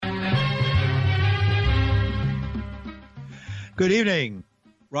Good evening.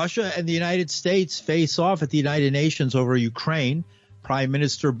 Russia and the United States face off at the United Nations over Ukraine. Prime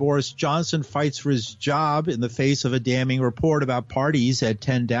Minister Boris Johnson fights for his job in the face of a damning report about parties at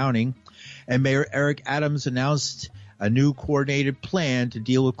 10 Downing. And Mayor Eric Adams announced a new coordinated plan to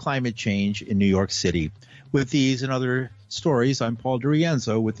deal with climate change in New York City. With these and other stories, I'm Paul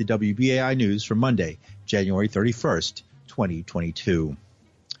DiRienzo with the WBAI News for Monday, January 31st, 2022.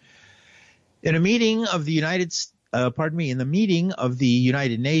 In the meeting of the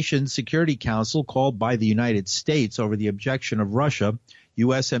United Nations Security Council called by the United States over the objection of Russia,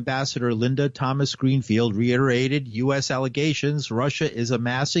 U.S. Ambassador Linda Thomas-Greenfield reiterated U.S. allegations Russia is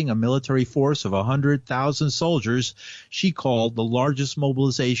amassing a military force of 100,000 soldiers she called the largest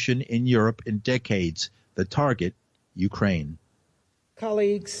mobilization in Europe in decades. The target, Ukraine.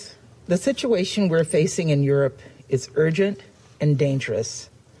 Colleagues, the situation we're facing in Europe is urgent and dangerous,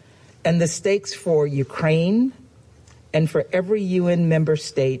 and the stakes for Ukraine and for every UN member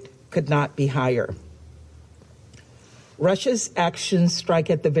state could not be higher. Russia's actions strike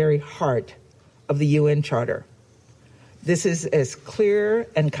at the very heart of the UN Charter. This is as clear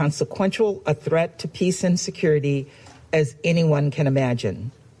and consequential a threat to peace and security as anyone can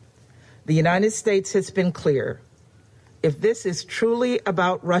imagine. The United States has been clear. If this is truly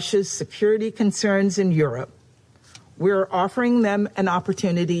about Russia's security concerns in Europe, we're offering them an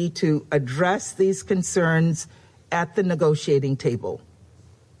opportunity to address these concerns at the negotiating table.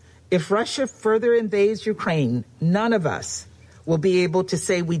 If Russia further invades Ukraine, none of us will be able to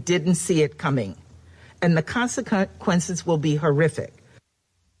say we didn't see it coming, and the consequences will be horrific.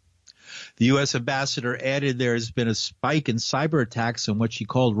 The U.S. ambassador added there has been a spike in cyber attacks on what she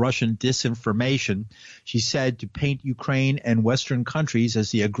called Russian disinformation. She said to paint Ukraine and Western countries as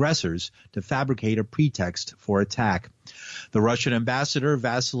the aggressors to fabricate a pretext for attack. The Russian ambassador,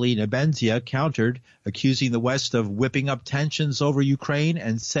 Vasily Nebenzia, countered, accusing the West of whipping up tensions over Ukraine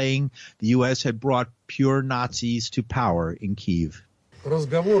and saying the U.S. had brought pure Nazis to power in Kyiv.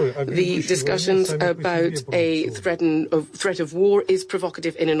 The discussions about a threat of war is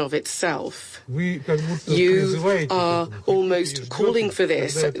provocative in and of itself. You are almost calling for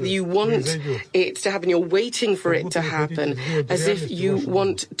this. You want it to happen. You're waiting for it to happen, as if you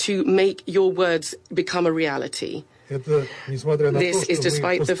want to make your words become a reality. This is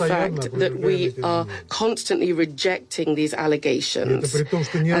despite the fact that we are constantly rejecting these allegations.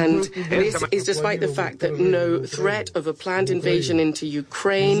 And this is despite the fact that no threat of a planned invasion into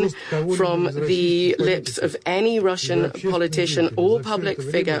Ukraine from the lips of any Russian politician or public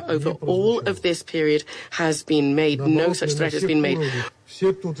figure over all of this period has been made. No such threat has been made.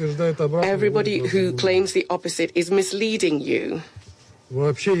 Everybody who claims the opposite is misleading you.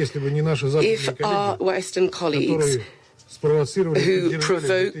 If our Western colleagues who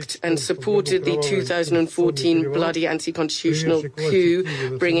provoked and supported the 2014 bloody anti-constitutional coup,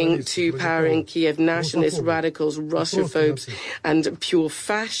 bringing to power in Kiev nationalist radicals, Russophobes, and pure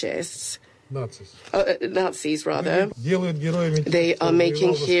fascists, Nazis, they are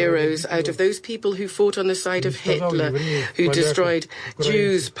making heroes out of those people who fought on the side of Hitler, who destroyed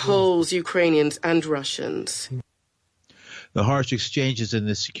Jews, Poles, Ukrainians, and Russians. The harsh exchanges in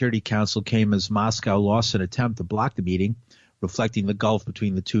the Security Council came as Moscow lost an attempt to block the meeting, reflecting the gulf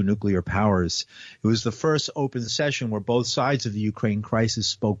between the two nuclear powers. It was the first open session where both sides of the Ukraine crisis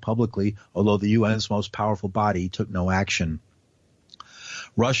spoke publicly, although the UN's most powerful body took no action.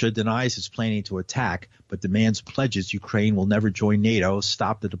 Russia denies its planning to attack, but demands pledges Ukraine will never join NATO,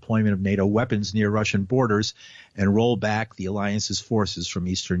 stop the deployment of NATO weapons near Russian borders, and roll back the alliance's forces from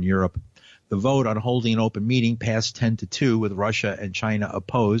Eastern Europe. The vote on holding an open meeting passed 10-2, with Russia and China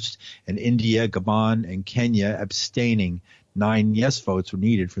opposed, and India, Gabon, and Kenya abstaining. 9 yes votes were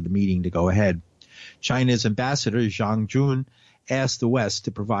needed for the meeting to go ahead. China's ambassador, Zhang Jun, asked the West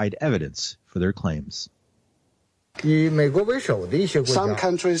to provide evidence for their claims. Some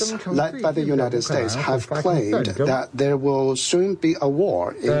countries, led by the United States, have claimed that there will soon be a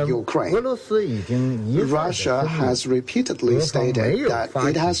war in Ukraine. Russia has repeatedly stated that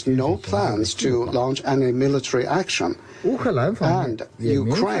it has no plans to launch any military action. And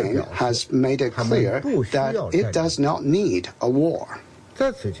Ukraine has made it clear that it does not need a war.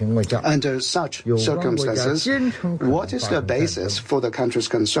 Under such circumstances, what is the basis for the countries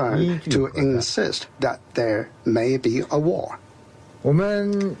concerned to insist that there may be a war?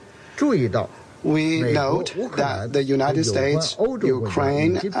 We note that the United States,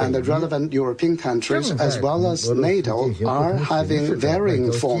 Ukraine, and the relevant European countries, as well as NATO, are having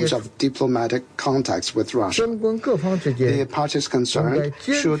varying forms of diplomatic contacts with Russia. The parties concerned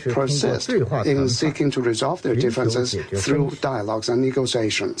should persist in seeking to resolve their differences through dialogues and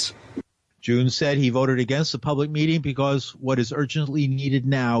negotiations. June said he voted against the public meeting because what is urgently needed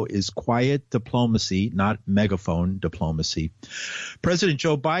now is quiet diplomacy, not megaphone diplomacy. President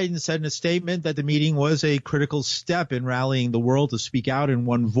Joe Biden said in a statement that the meeting was a critical step in rallying the world to speak out in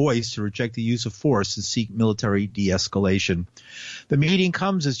one voice to reject the use of force and seek military de-escalation. The meeting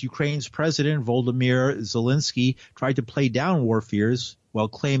comes as Ukraine's President Volodymyr Zelensky tried to play down war fears while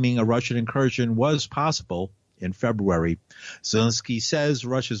claiming a Russian incursion was possible in February. Zelensky says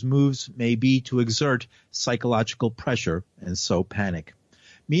Russia's moves may be to exert psychological pressure and sow panic.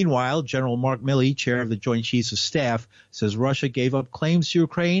 Meanwhile, General Mark Milley, chair of the Joint Chiefs of Staff, says Russia gave up claims to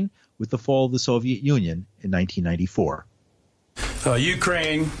Ukraine with the fall of the Soviet Union in 1994.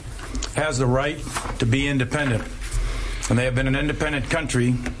 Ukraine has the right to be independent, and they have been an independent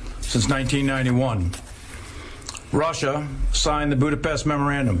country since 1991. Russia signed the Budapest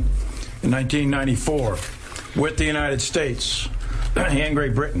Memorandum in 1994 with the United States and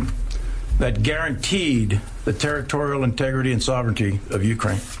Great Britain that guaranteed the territorial integrity and sovereignty of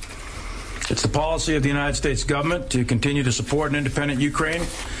Ukraine. It's the policy of the United States government to continue to support an independent Ukraine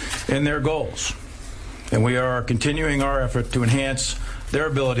in their goals, and we are continuing our effort to enhance their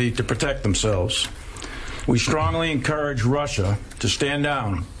ability to protect themselves. We strongly encourage Russia to stand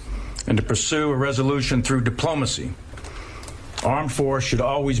down and to pursue a resolution through diplomacy. Armed force should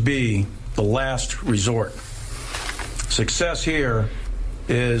always be the last resort. Success here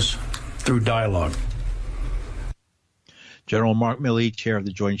is through dialogue. General Mark Milley, chair of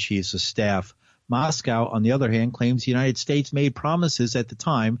the Joint Chiefs of Staff. Moscow, on the other hand, claims the United States made promises at the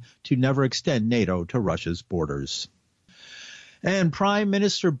time to never extend NATO to Russia's borders. And Prime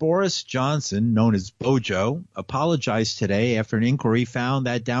Minister Boris Johnson, known as Bojo, apologized today after an inquiry found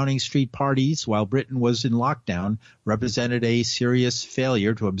that Downing Street parties, while Britain was in lockdown, represented a serious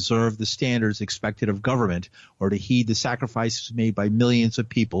failure to observe the standards expected of government or to heed the sacrifices made by millions of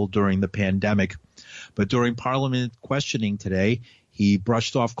people during the pandemic. But during Parliament questioning today, he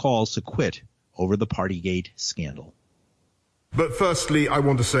brushed off calls to quit over the Partygate scandal. But firstly, I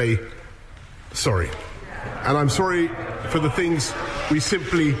want to say sorry. And I'm sorry for the things we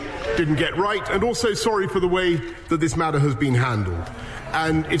simply didn't get right, and also sorry for the way that this matter has been handled.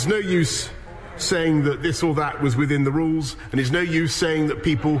 And it's no use saying that this or that was within the rules, and it's no use saying that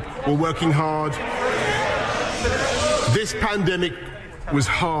people were working hard. This pandemic was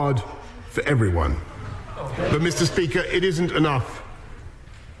hard for everyone. But, Mr. Speaker, it isn't enough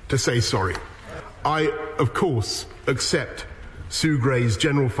to say sorry. I, of course, accept Sue Gray's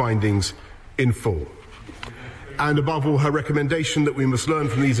general findings in full. And above all, her recommendation that we must learn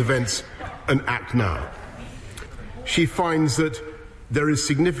from these events and act now. She finds that there is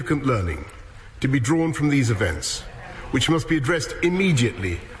significant learning to be drawn from these events, which must be addressed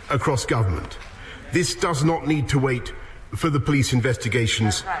immediately across government. This does not need to wait for the police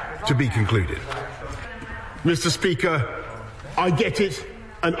investigations to be concluded. Mr. Speaker, I get it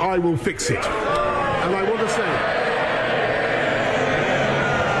and I will fix it. And I want to say,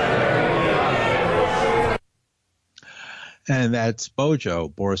 and that's Bojo,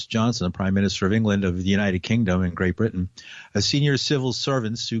 Boris Johnson, Prime Minister of England, of the United Kingdom and Great Britain. A senior civil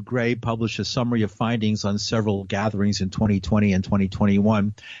servant, Sue Gray, published a summary of findings on several gatherings in 2020 and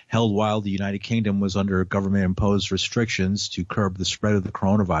 2021 held while the United Kingdom was under government-imposed restrictions to curb the spread of the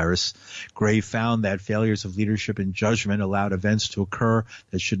coronavirus. Gray found that failures of leadership and judgment allowed events to occur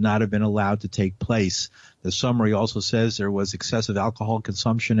that should not have been allowed to take place. The summary also says there was excessive alcohol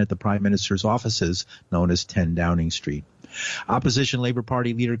consumption at the Prime Minister's offices, known as 10 Downing Street. Opposition Labour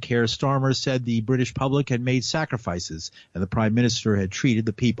Party leader Keir Starmer said the British public had made sacrifices and the Prime Minister had treated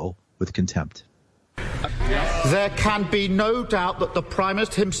the people with contempt. There can be no doubt that the Prime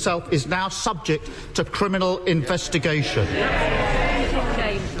Minister himself is now subject to criminal investigation.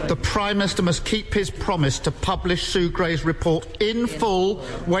 The Prime Minister must keep his promise to publish Sue Gray's report in full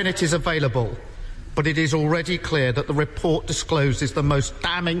when it is available. But it is already clear that the report discloses the most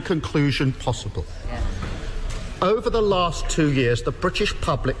damning conclusion possible. Over the last 2 years, the British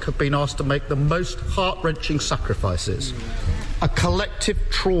public have been asked to make the most heart-wrenching sacrifices. A collective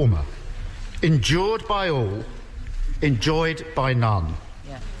trauma, endured by all, enjoyed by none.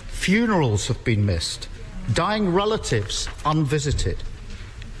 Funerals have been missed, dying relatives unvisited.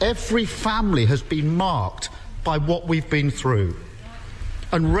 Every family has been marked by what we've been through.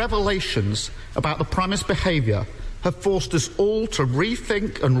 And revelations about the Prime Minister's behaviour have forced us all to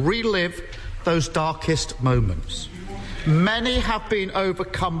rethink and relive those darkest moments. Many have been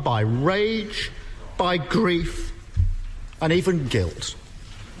overcome by rage, by grief, and even guilt.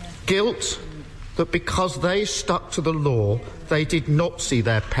 Guilt that because they stuck to the law, they did not see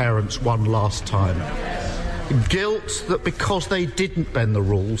their parents one last time. Guilt that because they didn't bend the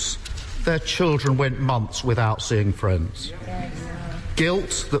rules, their children went months without seeing friends.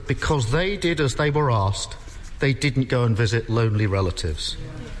 Guilt that because they did as they were asked, they didn't go and visit lonely relatives.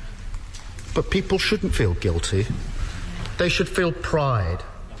 But people shouldn't feel guilty. They should feel pride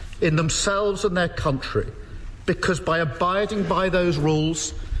in themselves and their country, because by abiding by those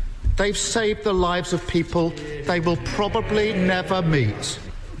rules, they've saved the lives of people they will probably never meet.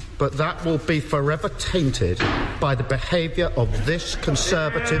 But that will be forever tainted by the behaviour of this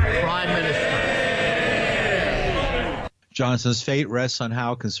Conservative Prime Minister. Johnson's fate rests on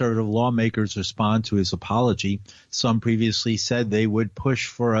how Conservative lawmakers respond to his apology. Some previously said they would push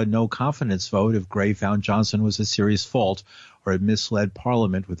for a no-confidence vote if Gray found Johnson was a serious fault or had misled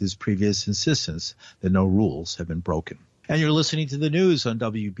Parliament with his previous insistence that no rules have been broken. And you're listening to the news on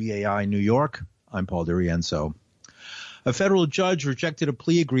WBAI New York. I'm Paul DiRienzo. A federal judge rejected a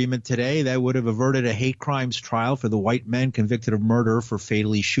plea agreement today that would have averted a hate crimes trial for the white men convicted of murder for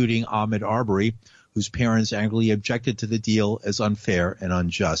fatally shooting Ahmaud Arbery, whose parents angrily objected to the deal as unfair and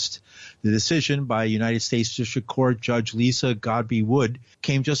unjust. The decision by United States District Court Judge Lisa Godbey Wood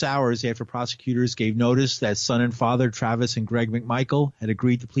came just hours after prosecutors gave notice that son and father Travis and Greg McMichael had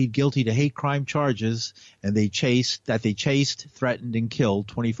agreed to plead guilty to hate crime charges, and they chased, threatened, and killed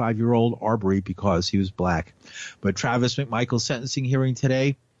 25-year-old Arbery because he was black. But Travis McMichael's sentencing hearing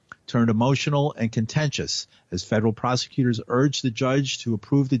today turned emotional and contentious as federal prosecutors urged the judge to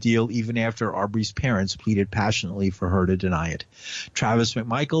approve the deal even after Arbery's parents pleaded passionately for her to deny it. Travis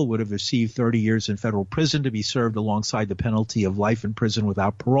McMichael would have received 30 years in federal prison to be served alongside the penalty of life in prison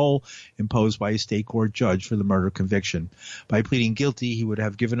without parole imposed by a state court judge for the murder conviction. By pleading guilty, he would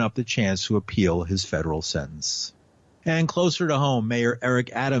have given up the chance to appeal his federal sentence. And closer to home, Mayor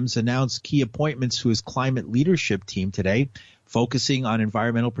Eric Adams announced key appointments to his climate leadership team today, focusing on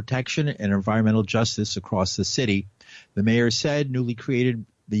environmental protection and environmental justice across the city. The mayor said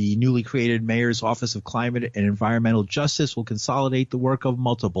the newly created Mayor's Office of Climate and Environmental Justice will consolidate the work of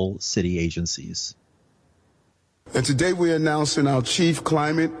multiple city agencies. And today we're announcing our Chief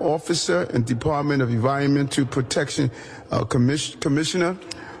Climate Officer and Department of Environmental Protection Commissioner,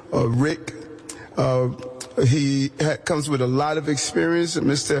 Rick. He comes with a lot of experience.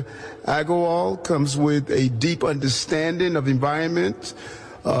 Mr. Agarwal comes with a deep understanding of environment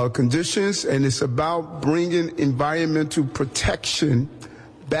conditions, and it's about bringing environmental protection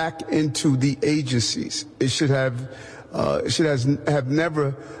back into the agencies. It should have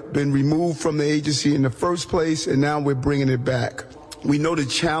never been removed from the agency in the first place, and now we're bringing it back. We know the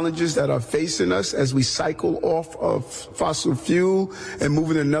challenges that are facing us as we cycle off of fossil fuel and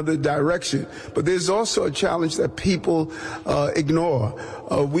move in another direction. But there's also a challenge that people ignore.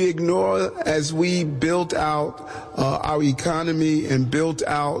 We ignore as we build out our economy and build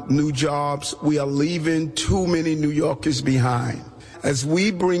out new jobs. We are leaving too many New Yorkers behind. As we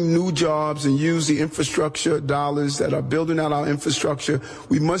bring new jobs and use the infrastructure dollars that are building out our infrastructure,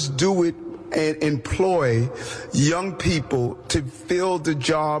 we must do it and employ young people to fill the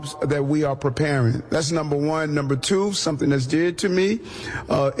jobs that we are preparing. That's number one. Number two, something that's dear to me,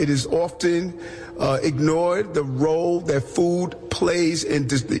 it is often ignored, the role that food plays in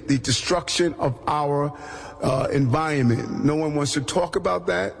the destruction of our environment. No one wants to talk about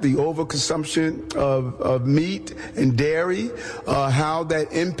that, the overconsumption of meat and dairy, how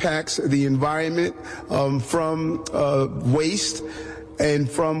that impacts the environment from waste and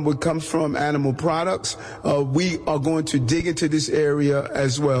from what comes from animal products. We are going to dig into this area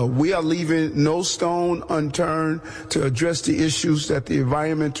as well. We are leaving no stone unturned to address the issues that the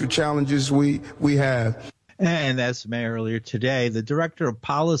environmental challenges we have. And as Mayor earlier today, the Director of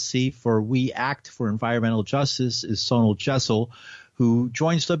Policy for We Act for Environmental Justice is Sonal Jessel, who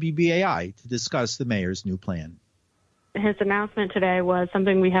joins WBAI to discuss the Mayor's new plan. His announcement today was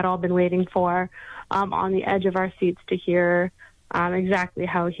something we had all been waiting for, on the edge of our seats to hear exactly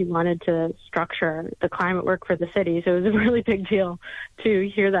how he wanted to structure the climate work for the city. So it was a really big deal to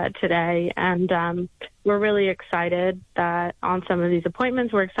hear that today. And we're really excited that on some of these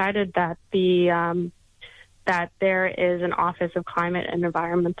appointments, we're excited that that there is an Office of Climate and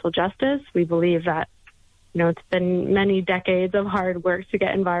Environmental Justice. We believe that, it's been many decades of hard work to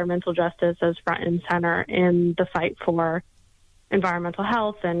get environmental justice as front and center in the fight for environmental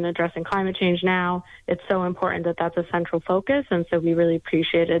health and addressing climate change now. It's so important that that's a central focus, and so we really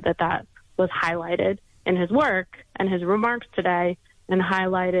appreciated that was highlighted in his work and his remarks today, and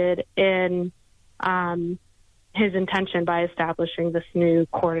highlighted in his intention by establishing this new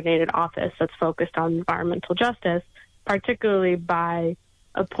coordinated office that's focused on environmental justice, particularly by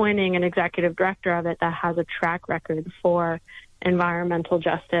appointing an executive director of it that has a track record for environmental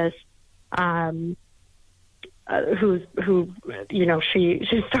justice who she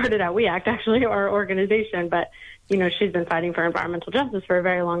started at We Act, actually, our organization, but she's been fighting for environmental justice for a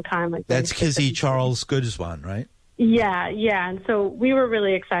very long time. That's Kizzy Charles Guzman, right? Yeah, and so we were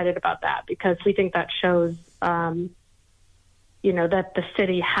really excited about that because we think that shows, that the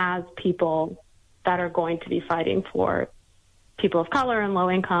city has people that are going to be fighting for people of color and low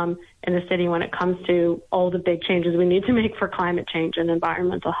income in the city when it comes to all the big changes we need to make for climate change and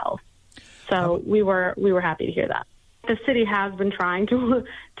environmental health. So we were happy to hear that. The city has been trying to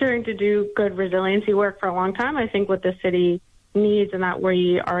do good resiliency work for a long time. I think what the city needs and that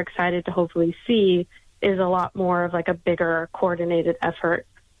we are excited to hopefully see is a lot more of like a bigger coordinated effort.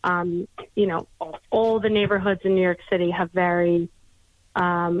 All the neighborhoods in New York City have very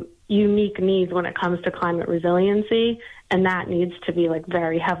unique needs when it comes to climate resiliency, and that needs to be like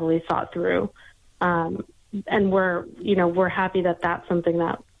very heavily thought through. And we're happy that that's something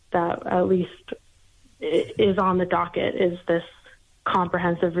that at least is on the docket, is this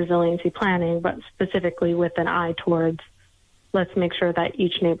comprehensive resiliency planning, but specifically with an eye towards let's make sure that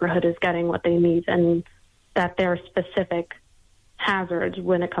each neighborhood is getting what they need and that their specific hazards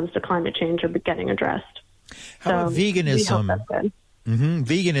when it comes to climate change are getting addressed. How about veganism?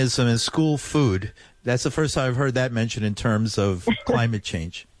 Veganism and school food. That's the first time I've heard that mentioned in terms of climate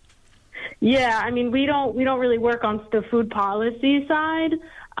change. Yeah, I mean, we don't really work on the food policy side,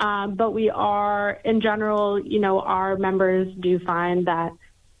 but we are, in general, our members do find that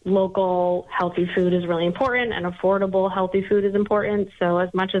local healthy food is really important and affordable healthy food is important. So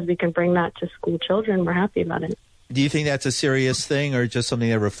as much as we can bring that to school children, we're happy about it. Do you think that's a serious thing or just something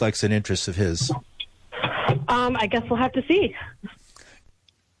that reflects an interest of his? I guess we'll have to see.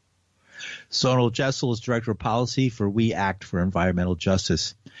 Sonal Jessel is Director of Policy for We Act for Environmental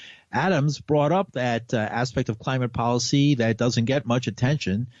Justice. Adams brought up that aspect of climate policy that doesn't get much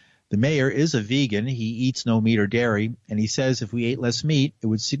attention. The mayor is a vegan. He eats no meat or dairy, and he says if we ate less meat, it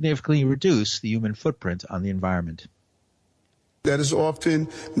would significantly reduce the human footprint on the environment. That is often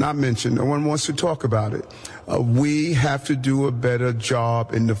not mentioned. No one wants to talk about it. We have to do a better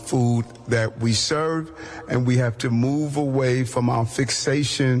job in the food that we serve, and we have to move away from our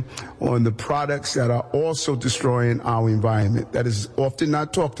fixation on the products that are also destroying our environment. That is often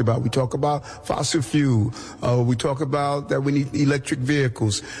not talked about. We talk about fossil fuel. We talk about that we need electric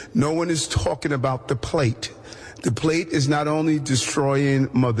vehicles. No one is talking about the plate. The plate is not only destroying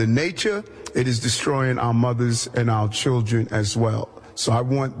Mother Nature, it is destroying our mothers and our children as well. So I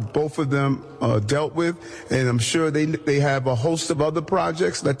want both of them dealt with, and I'm sure they have a host of other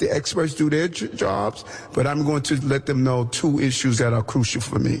projects. Let the experts do their jobs, but I'm going to let them know two issues that are crucial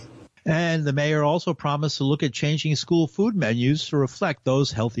for me. And the mayor also promised to look at changing school food menus to reflect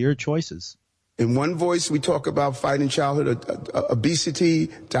those healthier choices. In one voice, we talk about fighting childhood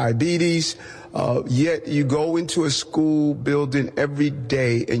obesity, diabetes, yet you go into a school building every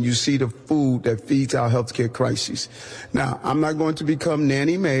day and you see the food that feeds our healthcare crisis. Now, I'm not going to become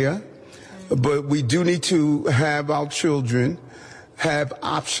nanny mayor, but we do need to have our children have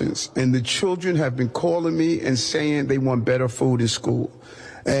options. And the children have been calling me and saying they want better food in school.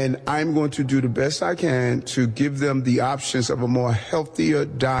 And I'm going to do the best I can to give them the options of a more healthier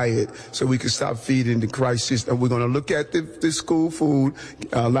diet so we can stop feeding the crisis. And we're going to look at the school food,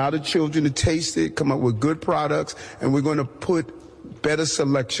 allow the children to taste it, come up with good products, and we're going to put better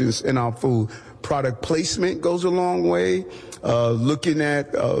selections in our food. Product placement goes a long way. Looking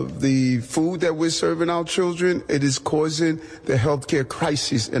at the food that we're serving our children, it is causing the healthcare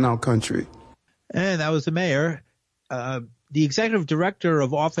crisis in our country. And that was the mayor. The executive director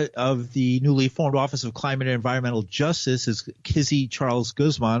of the newly formed Office of Climate and Environmental Justice is Kizzy Charles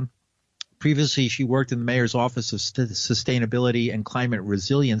Guzman. Previously, she worked in the mayor's Office of Sustainability and Climate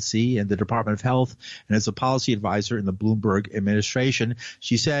Resiliency in the Department of Health and as a policy advisor in the Bloomberg administration.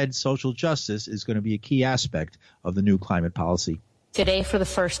 She said social justice is going to be a key aspect of the new climate policy. Today, for the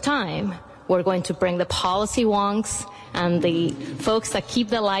first time, we're going to bring the policy wonks and the folks that keep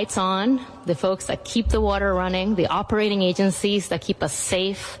the lights on, the folks that keep the water running, the operating agencies that keep us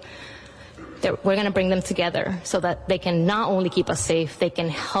safe. We're going to bring them together so that they can not only keep us safe, they can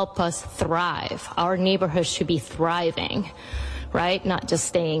help us thrive. Our neighborhoods should be thriving, right? Not just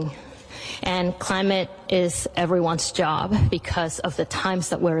staying. And climate is everyone's job because of the times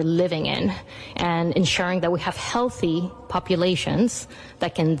that we're living in, and ensuring that we have healthy populations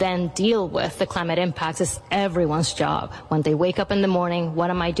that can then deal with the climate impacts is everyone's job. When they wake up in the morning, what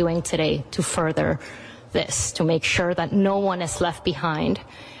am I doing today to further this, to make sure that no one is left behind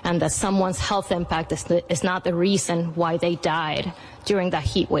and that someone's health impact is not the reason why they died during that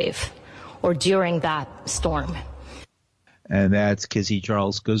heat wave or during that storm. And that's Kizzy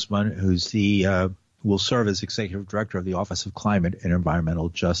Charles Guzman, who's the who will serve as executive director of the Office of Climate and Environmental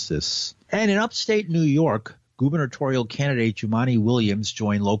Justice. And in upstate New York, gubernatorial candidate Jumaane Williams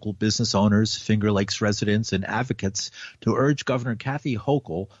joined local business owners, Finger Lakes residents, and advocates to urge Governor Kathy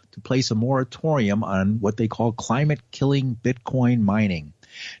Hochul to place a moratorium on what they call climate-killing Bitcoin mining.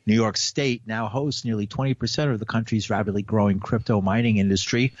 New York State now hosts nearly 20% of the country's rapidly growing crypto mining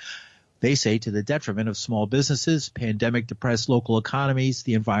industry. They say to the detriment of small businesses, pandemic-depressed local economies,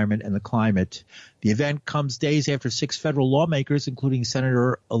 the environment, and the climate. The event comes days after 6 federal lawmakers, including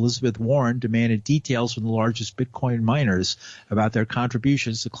Senator Elizabeth Warren, demanded details from the largest Bitcoin miners about their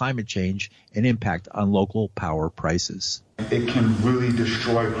contributions to climate change and impact on local power prices. It can really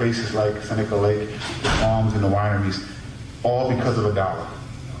destroy places like Seneca Lake, the farms and the wineries, all because of $1.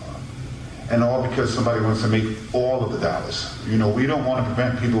 And all because somebody wants to make all of the dollars. You know, we don't want to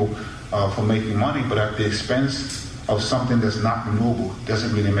prevent people from making money, but at the expense of something that's not renewable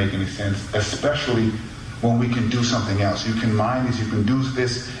doesn't really make any sense, especially when we can do something else. You can mine this, you can do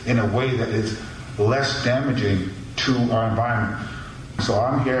this in a way that is less damaging to our environment. So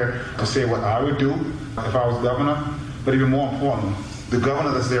I'm here to say what I would do if I was governor, but even more importantly, the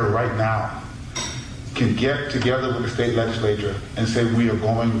governor that's there right now can get together with the state legislature and say we are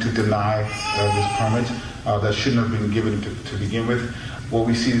going to deny this permit that shouldn't have been given to begin with. Well,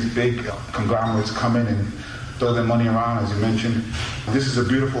 we see these big conglomerates come in and throw their money around, as you mentioned. This is a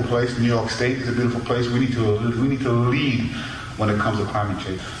beautiful place. New York State is a beautiful place. We need to lead when it comes to climate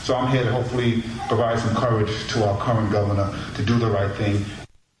change. So I'm here to hopefully provide some courage to our current governor to do the right thing.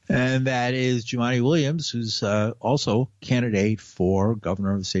 And that is Jumaane Williams, who's also candidate for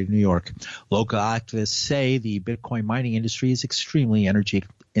governor of the state of New York. Local activists say the Bitcoin mining industry is extremely energy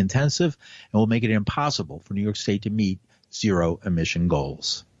intensive and will make it impossible for New York State to meet zero emission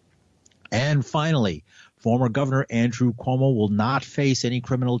goals. And finally, former Governor Andrew Cuomo will not face any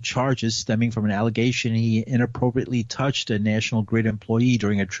criminal charges stemming from an allegation he inappropriately touched a National Grid employee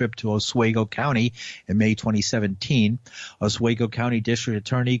during a trip to Oswego County in May 2017. Oswego County District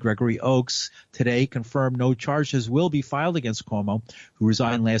Attorney Gregory Oakes today confirmed no charges will be filed against Cuomo, who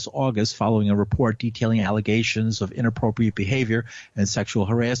resigned last August following a report detailing allegations of inappropriate behavior and sexual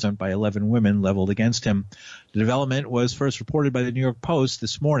harassment by 11 women leveled against him. The development was first reported by the New York Post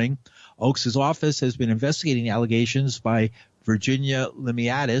this morning. Oakes' office has been investigating the allegations by Virginia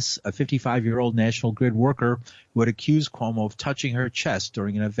Limiadis, a 55-year-old National Grid worker who had accused Cuomo of touching her chest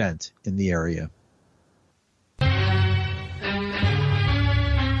during an event in the area.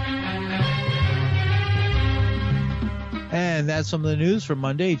 And that's some of the news for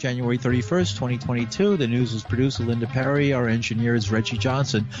Monday, January 31st, 2022. The news was produced by Linda Perry. Our engineer is Reggie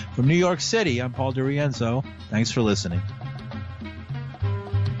Johnson. From New York City, I'm Paul DiRienzo. Thanks for listening.